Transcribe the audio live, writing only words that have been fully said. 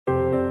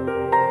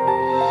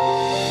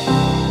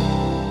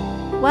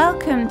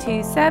Welcome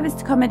to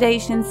Serviced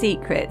Accommodation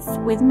Secrets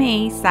with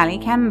me, Sally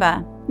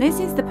Kember. This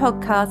is the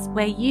podcast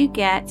where you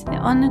get the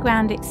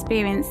on-the-ground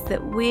experience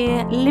that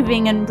we're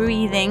living and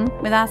breathing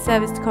with our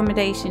serviced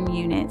accommodation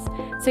units.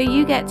 So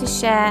you get to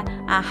share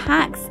our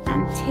hacks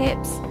and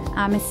tips,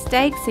 our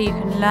mistakes, so you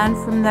can learn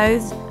from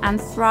those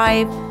and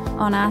thrive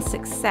on our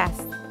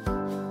success.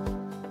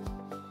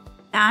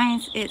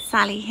 Guys, it's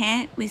Sally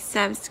here with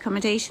Serviced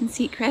Accommodation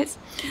Secrets.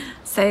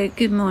 So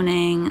good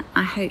morning,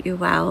 I hope you're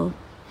well.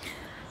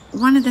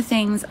 One of the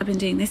things I've been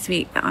doing this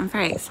week that I'm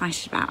very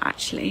excited about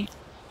actually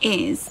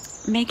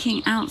is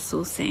making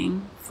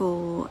outsourcing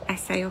for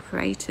SA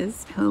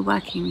operators who are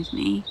working with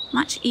me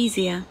much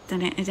easier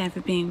than it had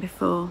ever been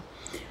before.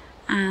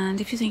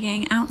 And if you're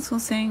thinking,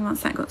 outsourcing,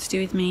 what's that got to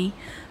do with me?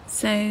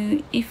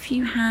 So if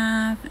you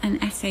have an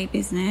SA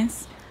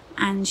business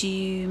and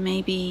you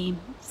maybe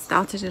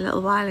started a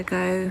little while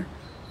ago,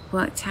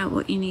 worked out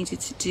what you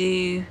needed to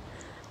do,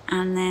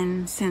 and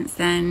then since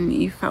then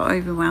you felt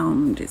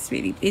overwhelmed, it's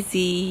really busy,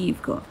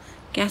 you've got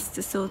guests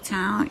to sort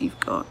out, you've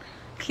got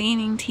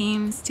cleaning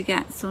teams to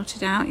get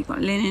sorted out, you've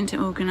got linen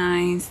to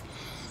organise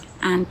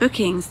and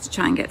bookings to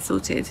try and get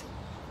sorted.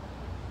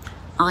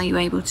 Are you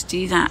able to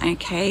do that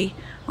okay?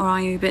 Or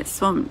are you a bit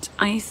swamped?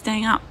 Are you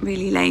staying up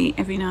really late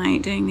every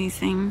night doing these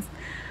things?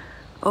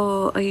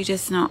 Or are you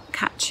just not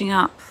catching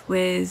up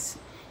with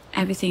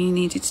everything you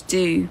needed to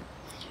do?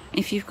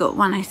 If you've got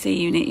one SA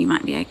unit, you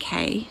might be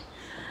okay.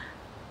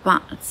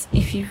 But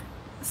if you've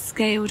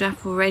scaled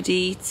up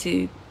already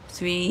to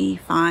 3,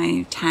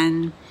 5,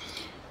 10,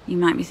 you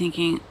might be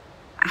thinking,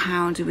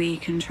 how do we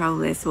control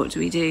this? What do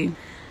we do?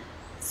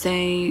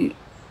 So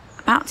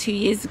about 2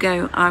 years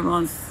ago, I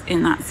was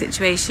in that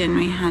situation.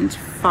 We had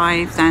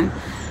 5 then,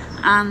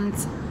 and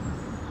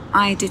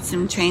I did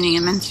some training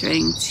and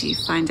mentoring to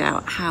find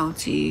out how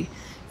to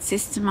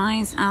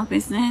systemize our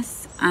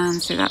business, and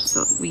so that's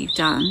what we've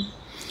done.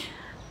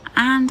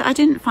 And I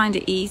didn't find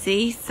it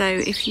easy, so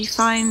if you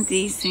find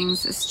these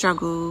things a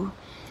struggle,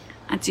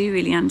 I do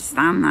really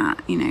understand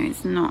that. You know,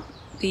 it's not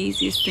the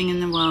easiest thing in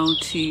the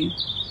world to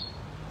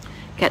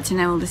get to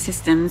know all the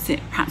systems that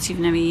perhaps you've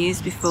never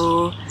used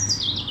before.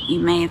 You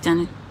may have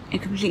done a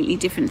completely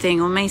different thing,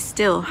 or may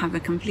still have a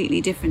completely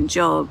different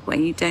job where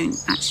you don't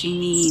actually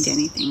need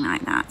anything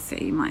like that. So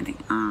you might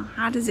think,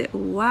 how does it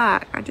all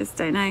work? I just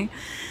don't know.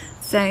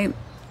 So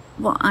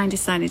what I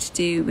decided to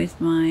do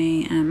with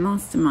my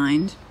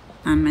mastermind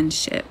and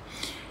mentorship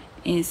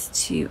is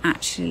to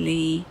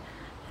actually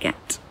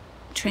get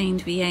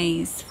trained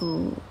VAs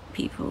for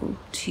people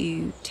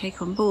to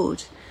take on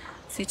board.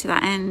 So to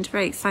that end,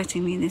 very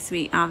excitingly this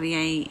week, our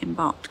VA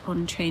embarked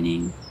on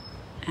training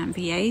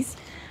VAs,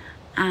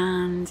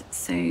 and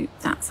so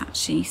that's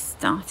actually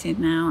started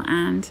now,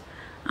 and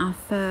our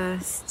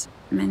first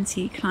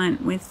mentee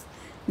client with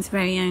his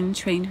very own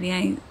trained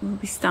VA will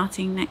be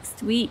starting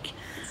next week.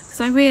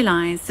 So I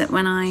realised that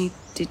when I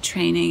did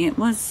training, it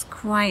was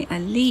quite a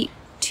leap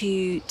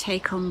to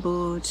take on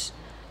board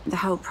the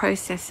whole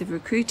process of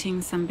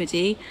recruiting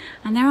somebody.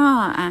 And there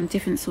are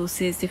different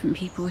sources, different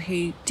people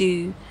who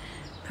do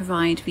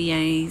provide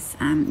VAs,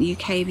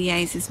 UK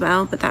VAs as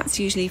well, but that's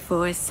usually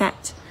for a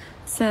set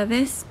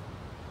service.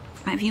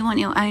 But if you want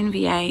your own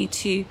VA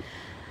to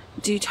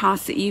do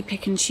tasks that you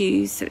pick and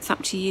choose, so it's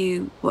up to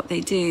you what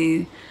they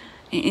do,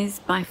 it is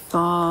by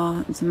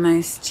far the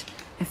most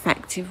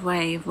effective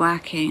way of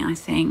working, I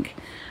think.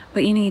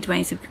 But you need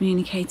ways of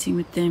communicating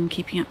with them,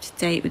 keeping up to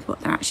date with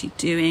what they're actually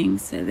doing,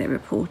 so they're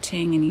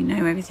reporting and you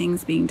know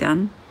everything's being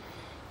done.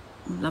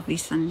 Lovely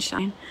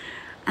sunshine.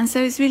 And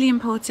so it's really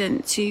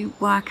important to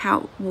work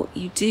out what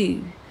you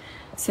do.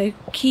 So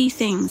key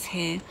things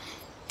here.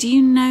 Do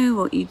you know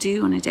what you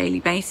do on a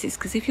daily basis?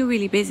 Because if you're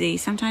really busy,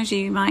 sometimes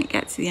you might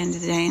get to the end of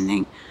the day and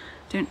think,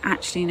 I don't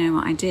actually know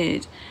what I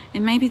did.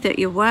 It may be that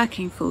you're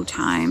working full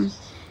time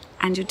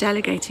and you're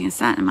delegating a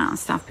certain amount of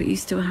stuff, but you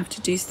still have to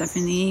do stuff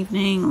in the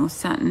evening or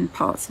certain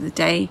parts of the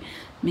day.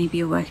 Maybe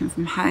you're working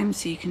from home,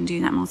 so you can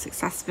do that more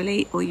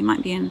successfully, or you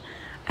might be an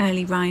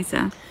early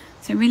riser.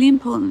 So a really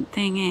important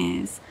thing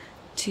is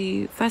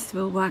to, first of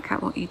all, work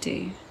out what you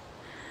do.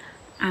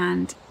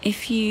 And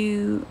if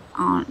you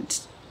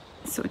aren't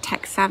sort of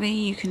tech savvy,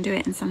 you can do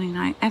it in something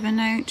like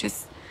Evernote.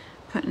 Just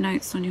put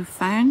notes on your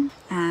phone.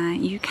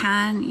 You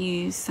can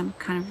use some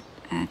kind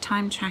of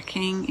time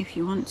tracking if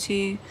you want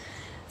to.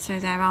 So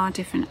there are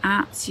different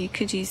apps. You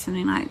could use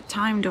something like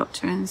Time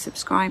Doctor and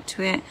subscribe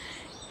to it.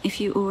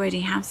 If you already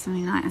have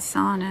something like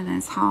Asana,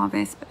 there's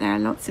Harvest, but there are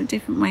lots of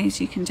different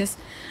ways you can just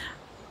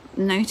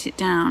note it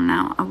down.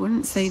 Now, I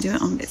wouldn't say do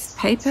it on bits of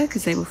paper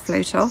because they will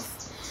float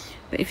off.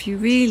 But if you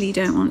really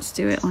don't want to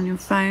do it on your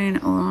phone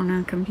or on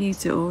a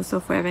computer or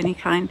software of any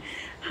kind,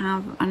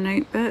 have a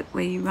notebook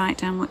where you write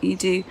down what you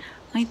do,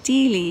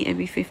 ideally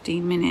every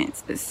 15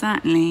 minutes, but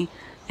certainly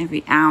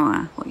every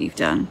hour what you've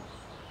done.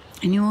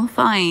 And you will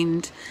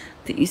find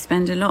that you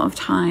spend a lot of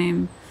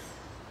time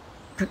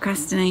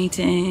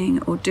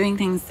procrastinating or doing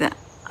things that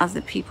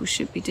other people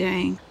should be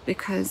doing.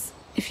 Because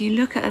if you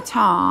look at a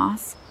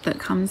task that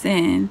comes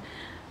in,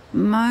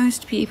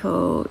 most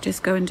people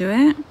just go and do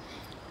it.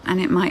 and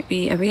it might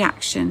be a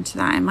reaction to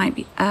that. It might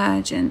be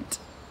urgent.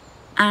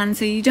 And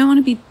so you don't want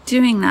to be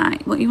doing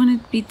that. What you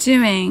want to be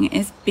doing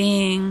is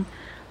being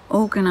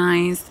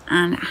organized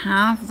and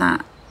have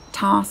that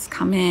task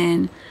come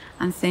in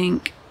and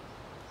think,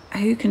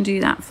 who can do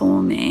that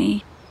for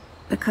me?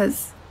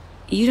 Because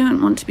you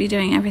don't want to be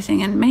doing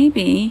everything, and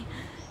maybe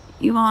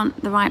you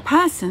aren't the right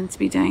person to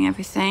be doing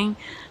everything,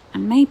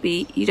 and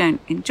maybe you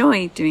don't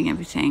enjoy doing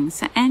everything.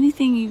 So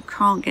anything you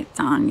can't get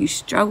done, you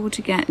struggle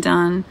to get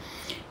done,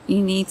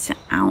 you need to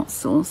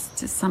outsource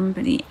to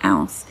somebody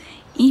else,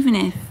 even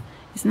if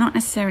it's not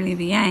necessarily a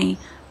VA,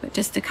 but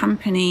just a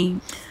company.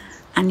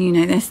 And you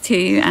know this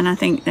too, and I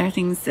think there are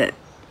things that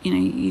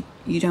you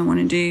don't want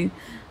to do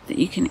that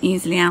you can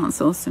easily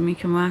outsource, and we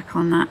can work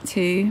on that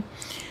too.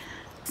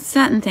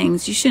 Certain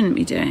things you shouldn't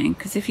be doing,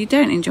 because if you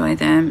don't enjoy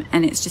them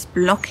and it's just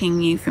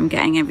blocking you from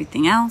getting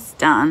everything else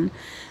done,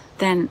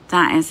 then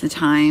that is the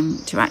time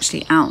to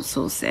actually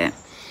outsource it.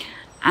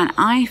 And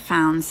I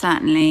found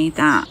certainly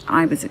that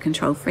I was a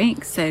control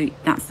freak, so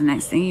that's the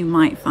next thing. You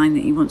might find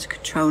that you want to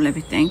control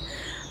everything,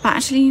 but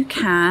actually you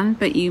can,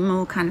 but you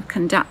more kind of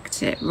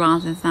conduct it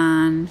rather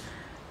than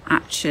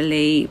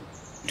actually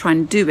try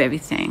and do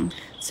everything.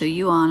 So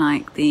you are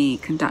like the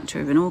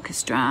conductor of an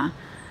orchestra,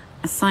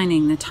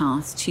 assigning the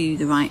task to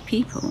the right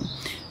people.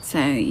 So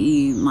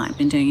you might have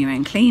been doing your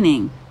own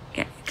cleaning,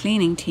 get a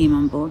cleaning team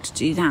on board to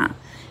do that.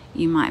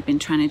 You might have been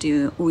trying to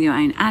do all your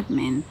own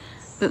admin,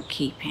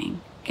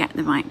 bookkeeping, get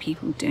the right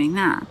people doing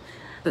that.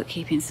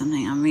 Bookkeeping is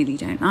something I really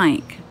don't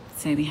like.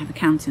 So we have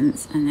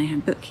accountants and they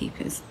have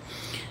bookkeepers.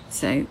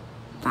 So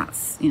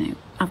that's,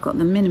 I've got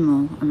the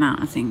minimal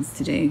amount of things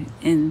to do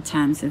in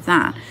terms of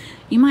that.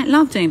 You might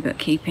love doing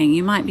bookkeeping.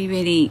 You might be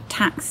really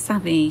tax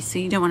savvy, so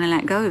you don't want to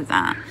let go of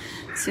that.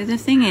 So the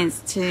thing is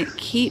to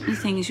keep the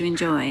things you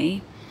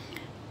enjoy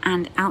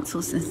and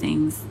outsource the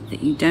things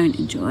that you don't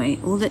enjoy,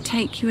 or that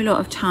take you a lot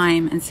of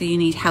time and so you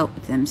need help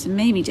with them. So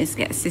maybe just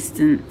get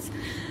assistance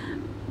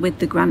with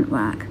the grunt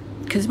work.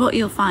 Because what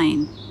you'll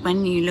find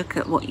when you look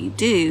at what you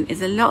do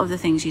is a lot of the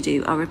things you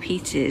do are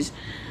repeated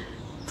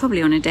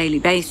probably on a daily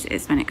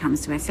basis when it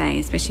comes to SA,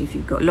 especially if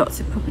you've got lots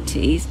of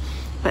properties,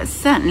 but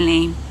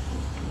certainly,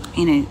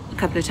 a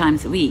couple of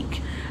times a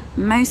week.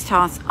 Most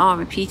tasks are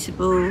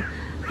repeatable,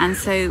 and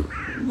so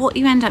what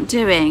you end up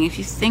doing, if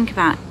you think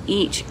about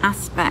each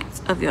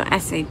aspect of your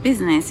SA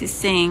business, is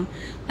seeing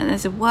that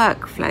there's a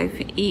workflow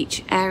for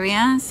each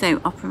area.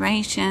 So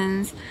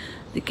operations,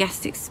 the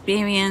guest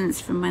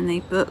experience from when they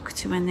book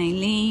to when they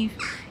leave,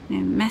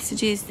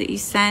 messages that you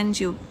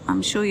send.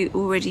 I'm sure you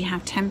already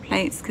have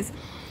templates, because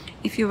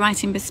if you're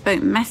writing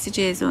bespoke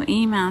messages or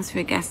emails for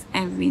a guest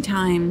every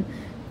time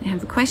they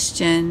have a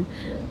question,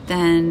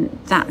 then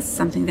that's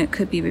something that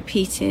could be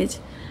repeated.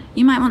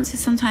 You might want to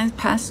sometimes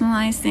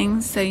personalize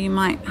things, so you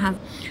might have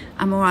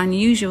a more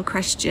unusual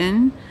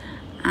question,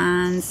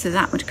 and so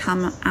that would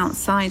come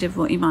outside of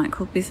what you might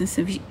call business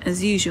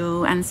as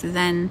usual, and so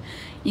then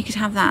you could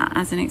have that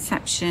as an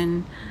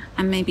exception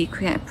and maybe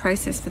create a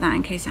process for that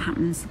in case it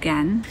happens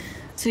again.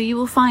 So you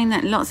will find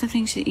that lots of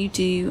things that you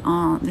do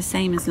are the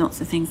same as lots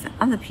of things that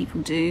other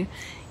people do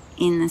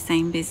in the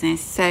same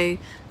business. So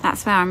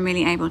that's where I'm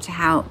really able to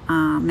help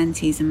our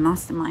mentees and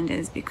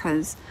masterminders,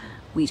 because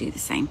we do the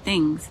same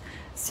things.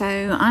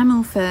 So I'm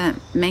all for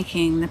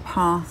making the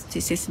path to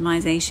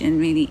systemization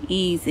really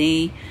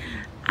easy,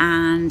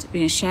 and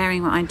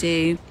sharing what I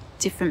do,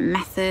 different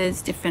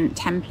methods, different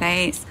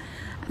templates.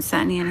 And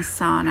certainly in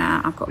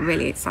Asana, I've got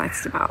really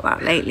excited about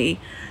that lately,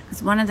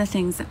 because one of the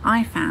things that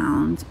I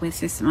found with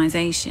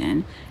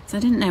systemization is I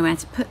didn't know where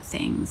to put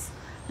things.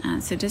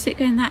 So does it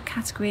go in that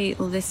category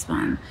or this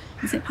one?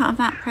 Is it part of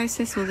that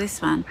process or this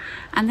one?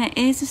 And there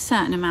is a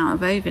certain amount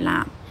of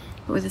overlap,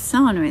 but with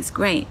Asana it's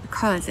great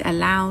because it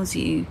allows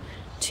you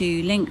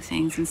to link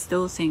things and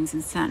store things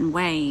in certain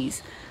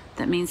ways.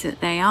 That means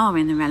that they are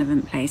in the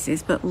relevant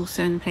places, but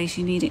also in the place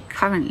you need it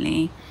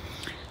currently.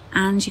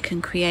 And you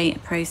can create a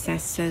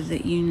process so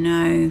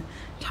that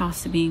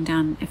tasks are being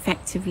done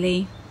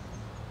effectively.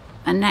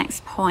 The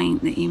next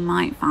point that you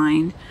might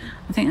find,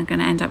 I think I'm going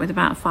to end up with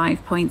about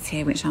 5 points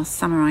here, which I'll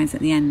summarize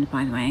at the end,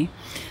 by the way.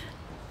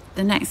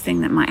 The next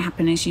thing that might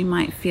happen is you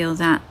might feel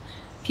that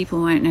people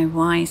won't know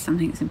why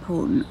something's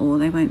important, or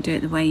they won't do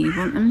it the way you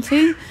want them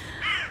to.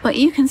 But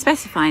you can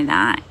specify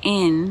that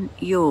in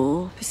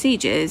your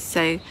procedures.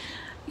 So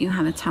you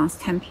have a task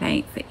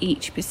template for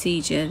each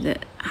procedure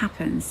that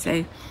happens.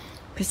 So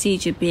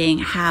procedure being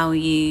how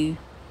you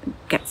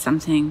get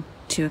something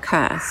to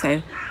occur.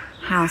 So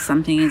how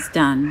something is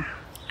done,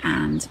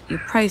 and your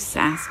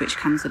process, which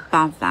comes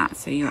above that.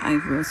 So your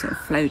overall sort of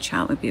flow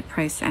chart would be a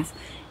process,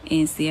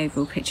 is the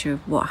overall picture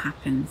of what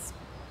happens.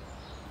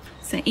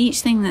 So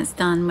each thing that's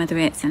done, whether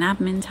it's an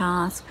admin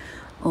task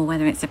or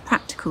whether it's a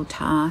practical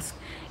task,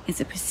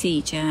 is a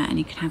procedure, and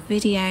you can have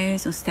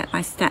videos or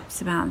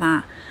step-by-steps about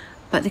that,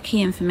 but the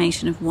key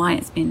information of why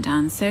it's been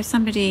done. So if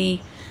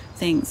somebody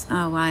thinks,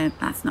 oh well,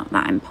 that's not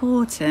that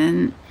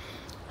important,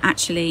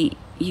 actually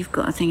you've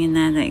got a thing in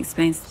there that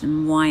explains to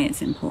them why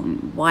it's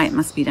important, why it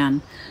must be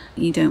done.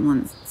 You don't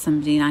want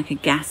somebody like a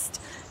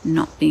guest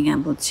not being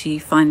able to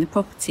find the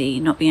property,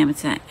 not being able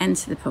to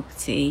enter the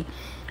property,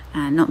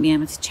 not being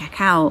able to check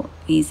out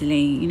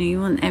easily. You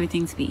want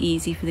everything to be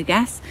easy for the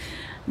guests.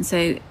 And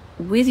so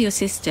with your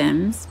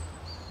systems,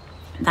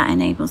 that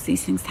enables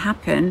these things to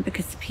happen,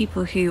 because the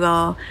people who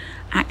are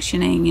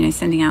actioning,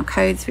 sending out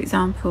codes, for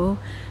example,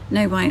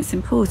 know why it's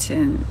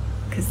important,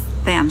 because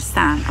they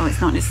understand, it's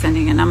not just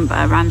sending a number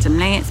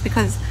randomly, it's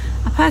because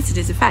a person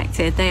is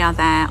affected, they are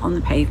there on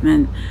the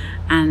pavement,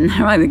 and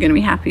they're either going to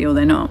be happy or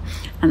they're not.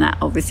 And that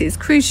obviously is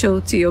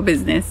crucial to your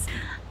business.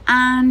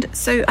 And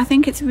so I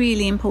think it's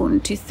really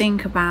important to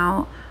think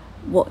about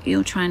what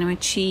you're trying to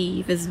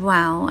achieve as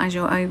well as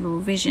your overall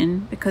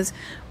vision, because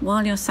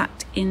while you're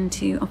sucked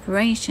into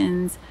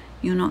operations,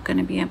 you're not going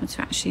to be able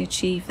to actually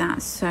achieve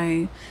that.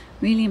 So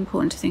really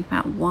important to think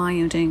about why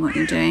you're doing what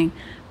you're doing,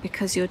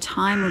 because your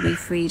time will be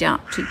freed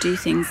up to do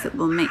things that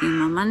will make you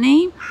more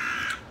money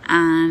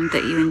and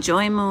that you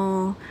enjoy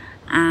more.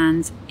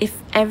 And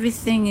if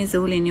everything is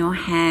all in your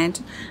head,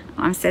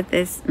 I've said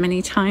this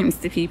many times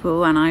to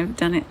people and I've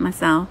done it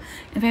myself,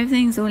 if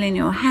everything's all in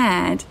your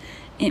head,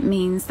 it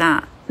means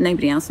that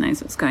nobody else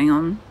knows what's going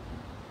on.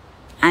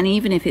 And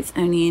even if it's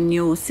only in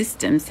your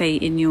system, say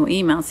in your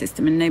email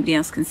system, and nobody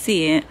else can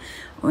see it,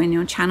 or in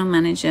your channel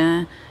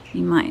manager,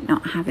 you might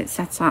not have it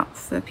set up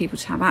for people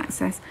to have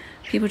access.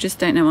 People just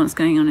don't know what's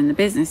going on in the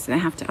business, so they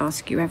have to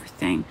ask you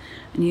everything.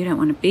 And you don't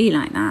want to be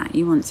like that.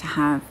 You want to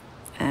have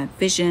a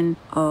vision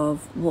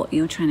of what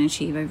you're trying to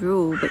achieve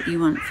overall, but you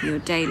want for your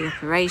daily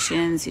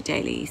operations, your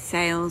daily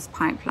sales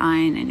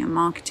pipeline and your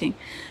marketing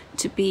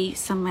to be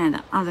somewhere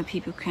that other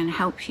people can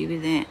help you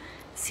with it,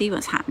 see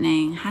what's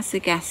happening. Has the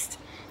guest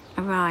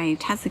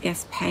arrived? Has the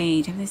guest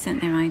paid? Have they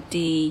sent their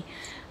ID?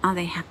 Are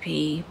they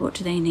happy? What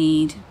do they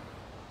need?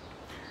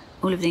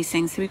 All of these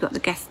things. So we've got the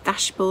guest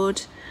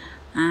dashboard,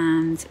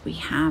 and we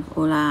have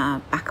all our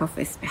back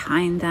office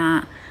behind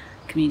that,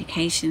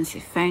 communications.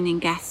 If phoning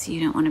guests, you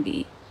don't want to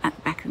be at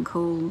the beck and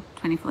call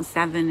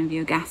 24/7 of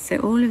your guests. So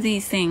all of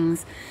these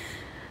things,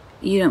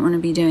 you don't want to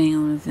be doing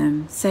all of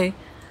them. So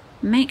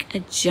make a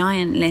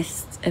giant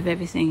list of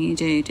everything you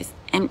do. Just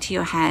empty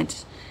your head.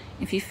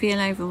 If you feel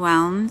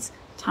overwhelmed,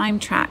 time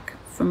track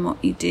from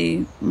what you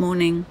do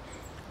morning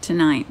to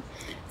night.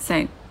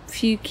 So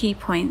few key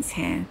points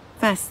here.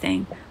 First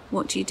thing,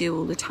 what do you do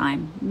all the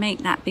time?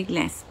 Make that big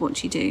list. What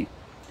do you do?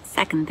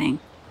 Second thing,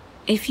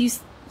 if you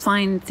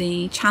find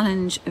the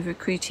challenge of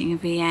recruiting a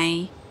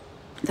VA,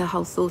 the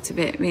whole thought of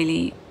it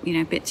really,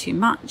 a bit too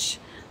much,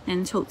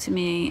 then talk to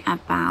me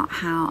about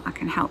how I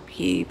can help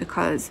you,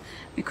 because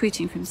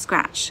recruiting from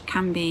scratch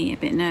can be a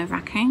bit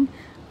nerve-wracking,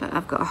 but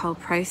I've got a whole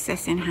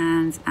process in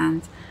hand,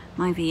 and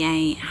my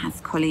VA has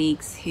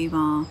colleagues who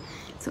are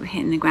sort of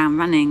hitting the ground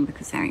running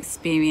because they're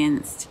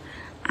experienced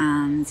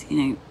and,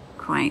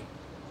 quite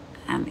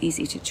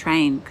easy to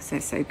train because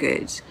they're so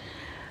good.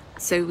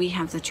 So we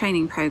have the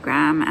training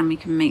program, and we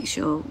can make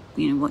sure,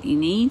 what you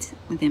need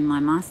within my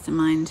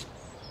mastermind.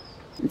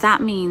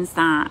 That means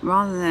that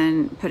rather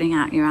than putting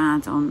out your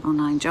ad on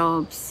online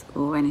jobs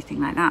or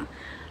anything like that,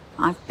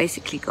 I've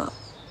basically got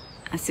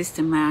a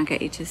system where I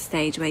get you to a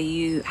stage where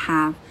you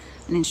have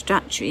an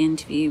introductory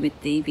interview with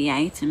the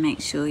VA to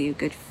make sure you're a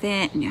good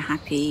fit and you're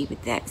happy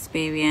with their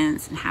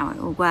experience and how it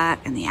will work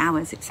and the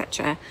hours,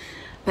 etc.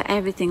 But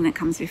everything that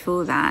comes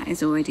before that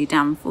is already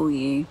done for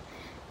you,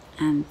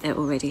 and they're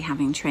already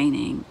having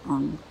training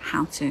on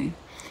how to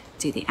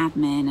do the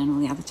admin and all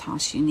the other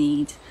tasks you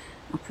need,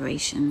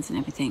 operations and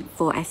everything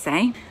for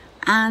SA.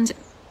 And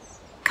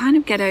kind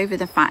of get over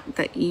the fact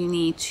that you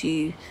need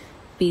to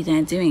be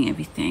there doing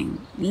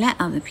everything. Let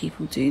other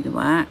people do the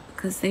work,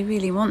 because they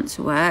really want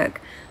to work.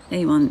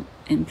 They want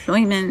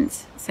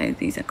employment, so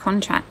these are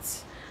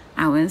contract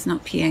hours,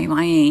 not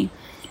PAYE.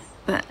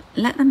 But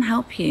let them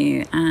help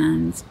you,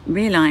 and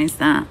realize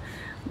that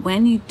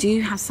when you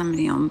do have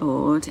somebody on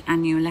board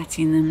and you're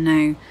letting them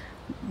know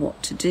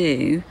what to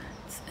do,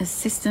 a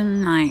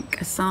system like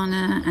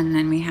Asana, and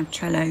then we have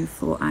Trello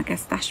for our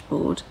guest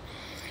dashboard,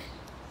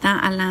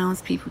 that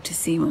allows people to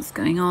see what's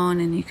going on,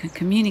 and you can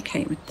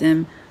communicate with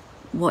them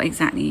what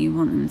exactly you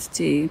want them to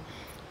do.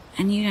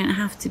 And you don't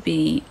have to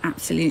be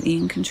absolutely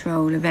in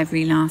control of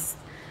every last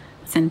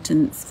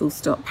sentence, full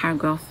stop,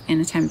 paragraph in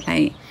a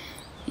template.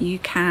 You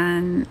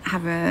can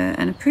have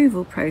an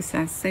approval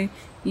process, so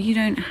you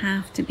don't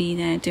have to be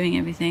there doing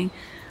everything.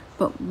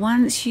 But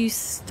once you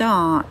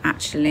start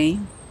actually,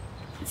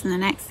 so the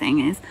next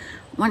thing is,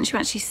 once you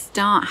actually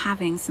start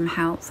having some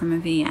help from a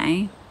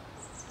VA,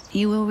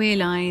 you will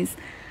realize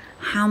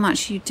how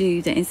much you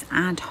do that is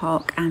ad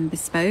hoc and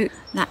bespoke.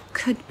 That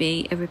could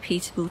be a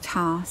repeatable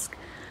task,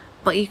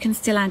 but you can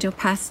still add your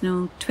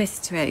personal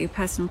twist to it, your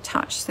personal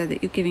touch, so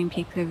that you're giving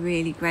people a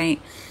really great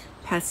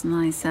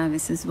personalized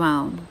service as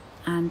well.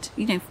 And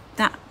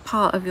that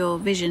part of your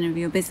vision of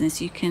your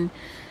business, you can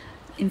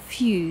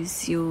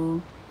infuse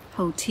your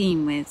whole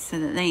team with, so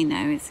that they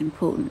know it's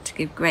important to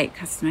give great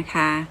customer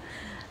care.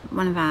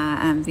 One of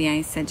our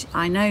VAs said,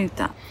 I know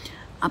that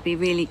I'll be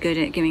really good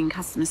at giving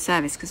customer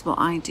service because what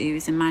I do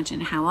is imagine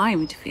how I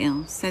would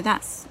feel. So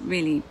that's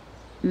really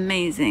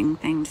amazing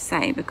thing to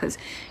say, because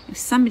if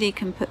somebody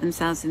can put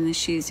themselves in the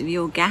shoes of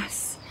your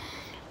guests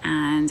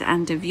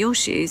and of your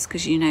shoes,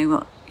 because you know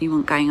what you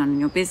want going on in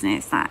your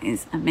business, that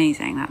is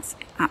amazing. That's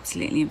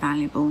absolutely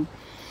invaluable.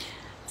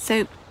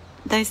 So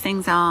those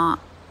things are: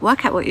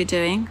 work out what you're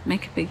doing,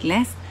 make a big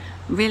list,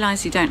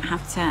 realize you don't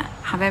have to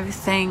have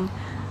everything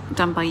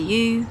done by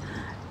you.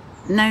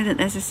 Know that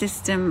there's a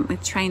system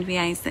with trained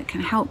VAs that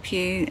can help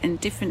you, and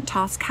different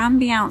tasks can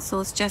be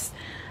outsourced just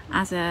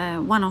as a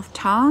one-off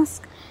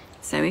task.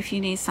 So if you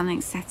need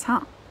something set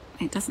up,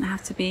 it doesn't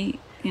have to be,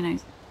 you know,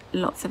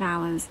 lots of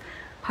hours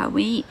per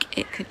week.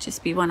 It could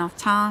just be one-off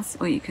tasks,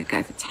 or you could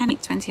go for 10,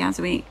 20 hours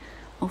a week,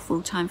 or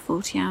full-time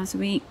 40 hours a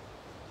week.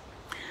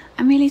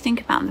 And really think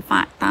about the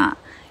fact that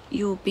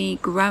you'll be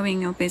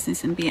growing your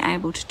business and be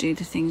able to do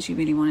the things you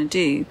really want to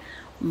do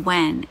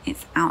when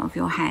it's out of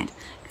your head.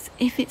 Because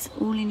if it's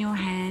all in your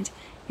head,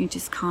 you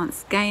just can't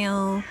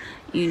scale,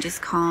 you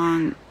just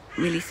can't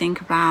really think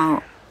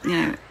about, you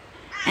know,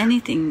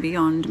 anything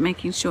beyond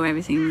making sure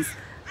everything's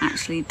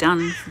actually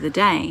done for the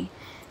day.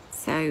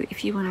 So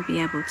if you want to be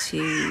able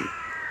to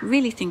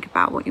really think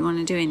about what you want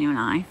to do in your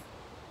life,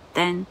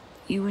 then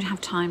you would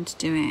have time to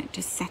do it.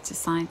 Just set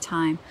aside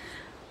time.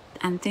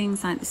 And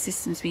things like the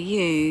systems we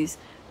use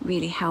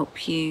really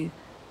help you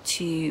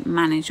to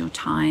manage your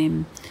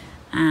time.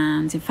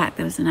 And in fact,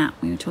 there was an app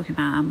we were talking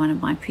about, and one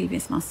of my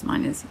previous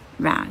masterminders,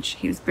 Raj,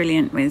 he was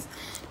brilliant with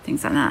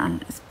things like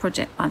that. It's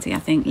Project Buddy, I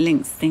think,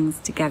 links things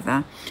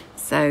together,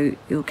 so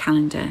your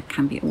calendar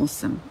can be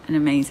awesome and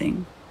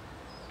amazing.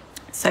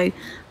 So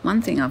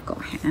one thing I've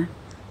got here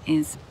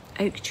is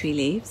oak tree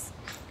leaves,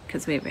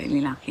 because we're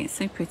really lucky. It's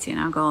so pretty in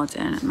our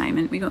garden at the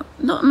moment. We've got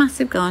not a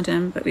massive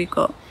garden, but we've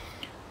got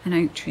an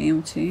oak tree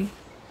or two.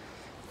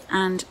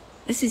 And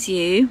this is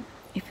you,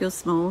 if you're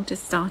small,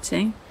 just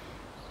starting.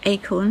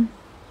 Acorn.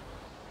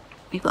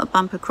 We've got a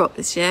bumper crop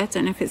this year.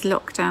 Don't know if it's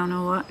lockdown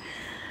or what.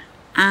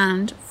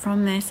 And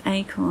from this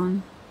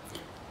acorn,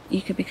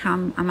 you could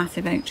become a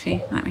massive oak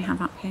tree like we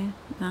have up here.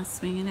 There's a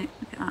swing in it.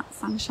 Look at that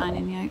sunshine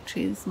in the oak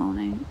tree this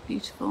morning.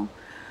 Beautiful.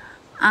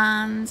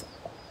 And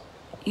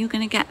you're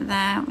going to get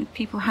there with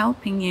people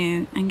helping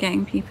you and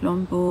getting people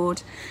on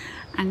board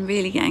and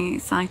really getting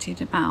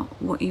excited about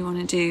what you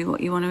want to do,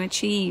 what you want to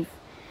achieve.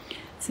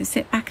 So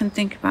sit back and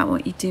think about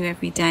what you do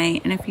every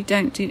day. And if you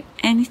don't do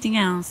anything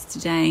else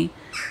today,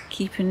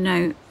 keep a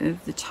note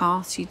of the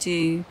tasks you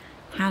do,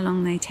 how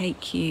long they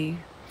take you.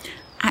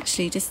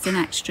 Actually, just an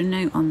extra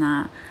note on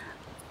that.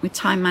 With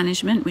time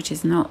management, which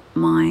is not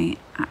my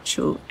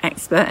actual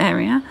expert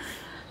area,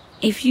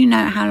 if you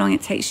know how long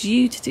it takes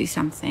you to do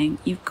something,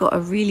 you've got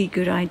a really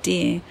good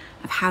idea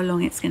of how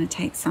long it's going to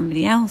take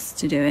somebody else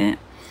to do it,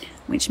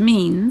 which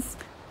means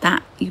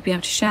that you'll be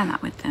able to share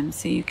that with them.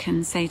 So you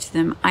can say to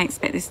them, I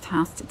expect this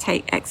task to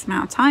take X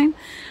amount of time,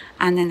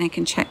 and then they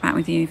can check back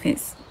with you if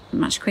it's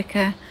much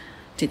quicker,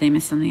 did they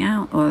miss something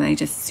out, or are they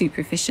just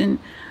super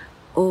efficient,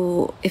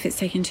 or if it's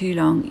taken too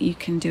long, you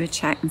can do a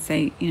check and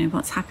say, you know,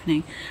 what's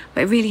happening.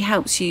 But it really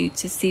helps you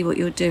to see what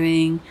you're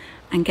doing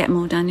and get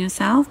more done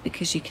yourself,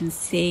 because you can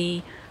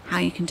see how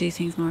you can do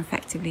things more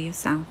effectively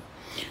yourself.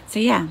 So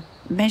yeah,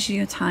 measure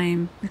your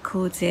time,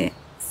 record it,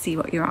 see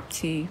what you're up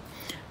to,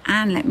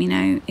 and let me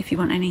know if you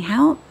want any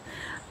help,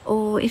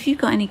 or if you've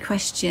got any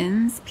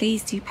questions,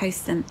 please do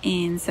post them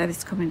in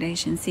Service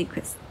Accommodation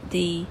Secrets,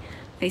 the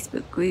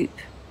Facebook group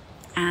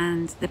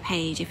and the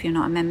page if you're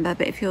not a member.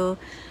 But if you're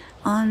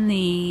on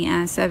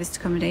the Service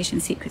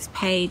Accommodation Secrets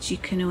page, you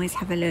can always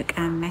have a look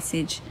and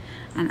message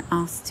and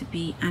ask to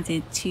be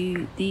added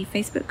to the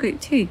Facebook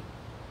group too.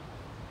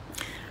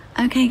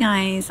 Okay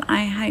guys,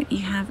 I hope you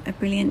have a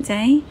brilliant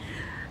day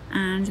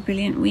and a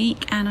brilliant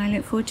week, and I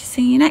look forward to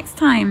seeing you next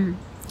time.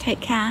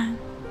 Take care.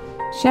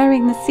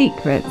 Sharing the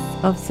secrets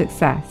of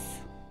success.